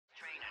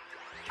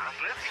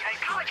Hey,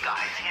 college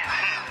guys, yeah.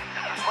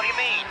 What do you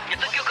mean? You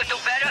think you could do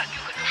better?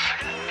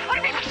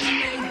 What do you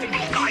mean?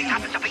 These guys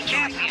happen to be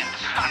champions.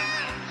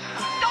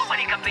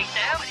 Nobody can beat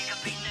them.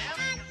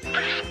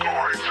 These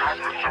guys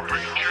happen to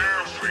be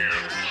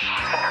champions.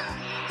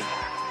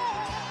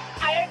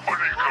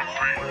 Nobody can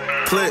beat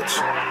them. Clutch,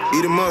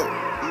 eat 'em up.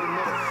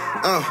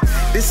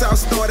 This all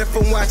started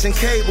from watching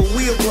cable.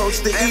 We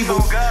approached the evil.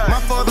 My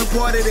father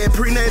parted at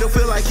prenatal,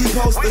 feel like he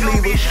supposed to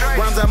leave us.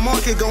 Rhymes I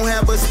market gon'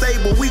 have us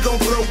stable. We gon'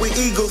 float with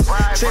eagles.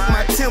 Check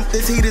my temp,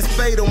 this heat is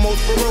fatal. Most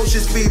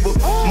ferocious feeble.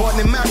 Martin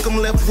and Malcolm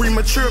left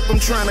premature from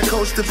trying to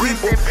coach the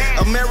people.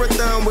 A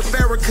marathon with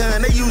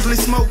Farrakhan, they usually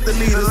smoke the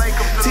leaders.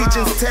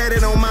 Teachings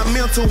tatted on my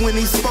mental when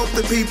he spoke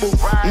to people.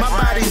 My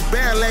body's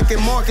bare,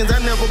 lacking markings, I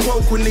never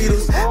poke with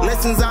needles.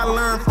 Lessons I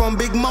learned from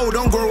Big Mo,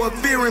 don't grow up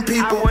fearing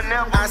people.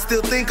 I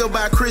still think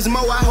about Chris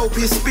Mo, I hope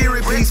his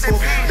spirit peaceful.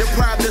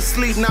 Deprived of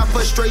sleep, not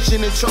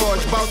frustration in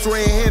charge. Boss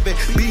ran heaven,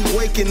 be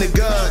waking the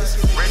gods.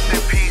 Rest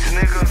in peace,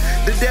 nigga.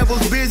 The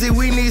devil's busy,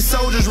 we need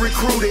soldiers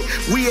recruited.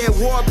 We at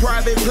war,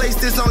 private, place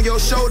this on your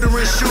shoulder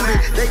and shoot it.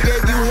 They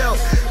gave you help,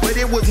 but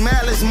it was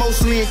malice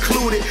mostly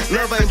included.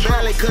 Love ain't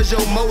valid cause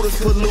your motives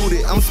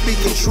polluted. I'm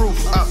speaking truth.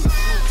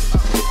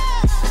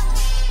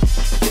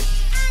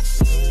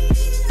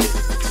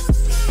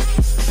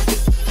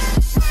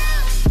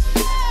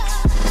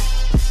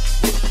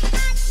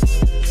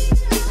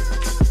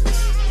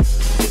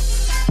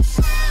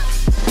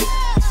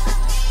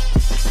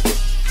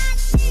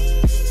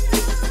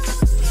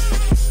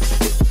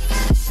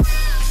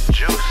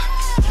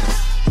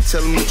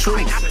 Tell them the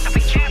truth.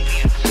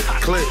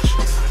 Clutch.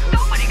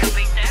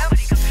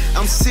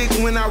 I'm sick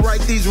when I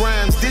write these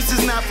rhymes. This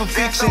is not for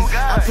fiction.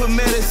 I put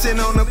medicine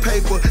on the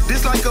paper.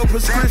 This like a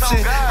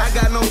prescription. I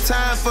got no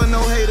time for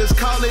no haters.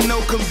 Call it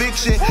no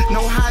conviction.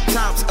 No hot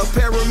tops. A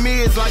pair of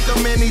mids like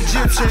I'm an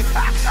Egyptian.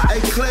 A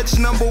Clutch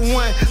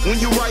 #1 when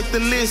you write the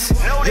list.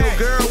 Your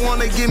girl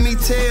wanna give me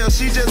tail.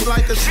 She just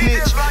like a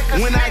snitch.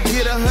 When I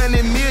get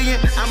 100 million,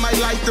 I might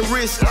like the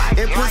risk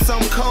and put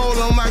some coal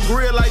on my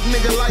grill like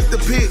nigga like the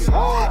pit.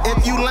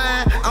 If you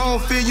lying, I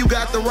don't feel you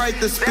got the right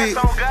to spit.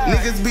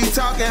 Niggas be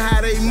talking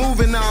how they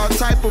moving all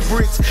type of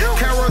bricks.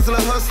 Carol's a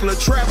hustler,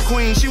 trap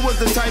queen. She was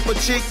the type of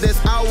chick that's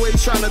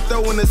always trying to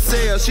throw in the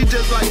cell. She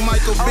just like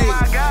Michael Vick.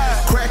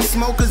 Crack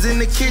smokers in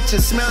the kitchen,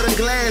 smell the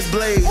glass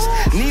blaze.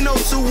 Nino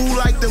Suwu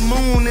like the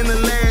moon in the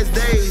last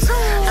days.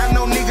 I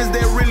know niggas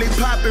that really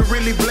pop it,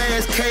 really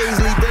blast K's.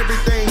 Leave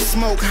everything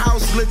smoke,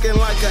 house looking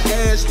like an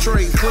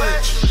ashtray.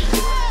 Clutch.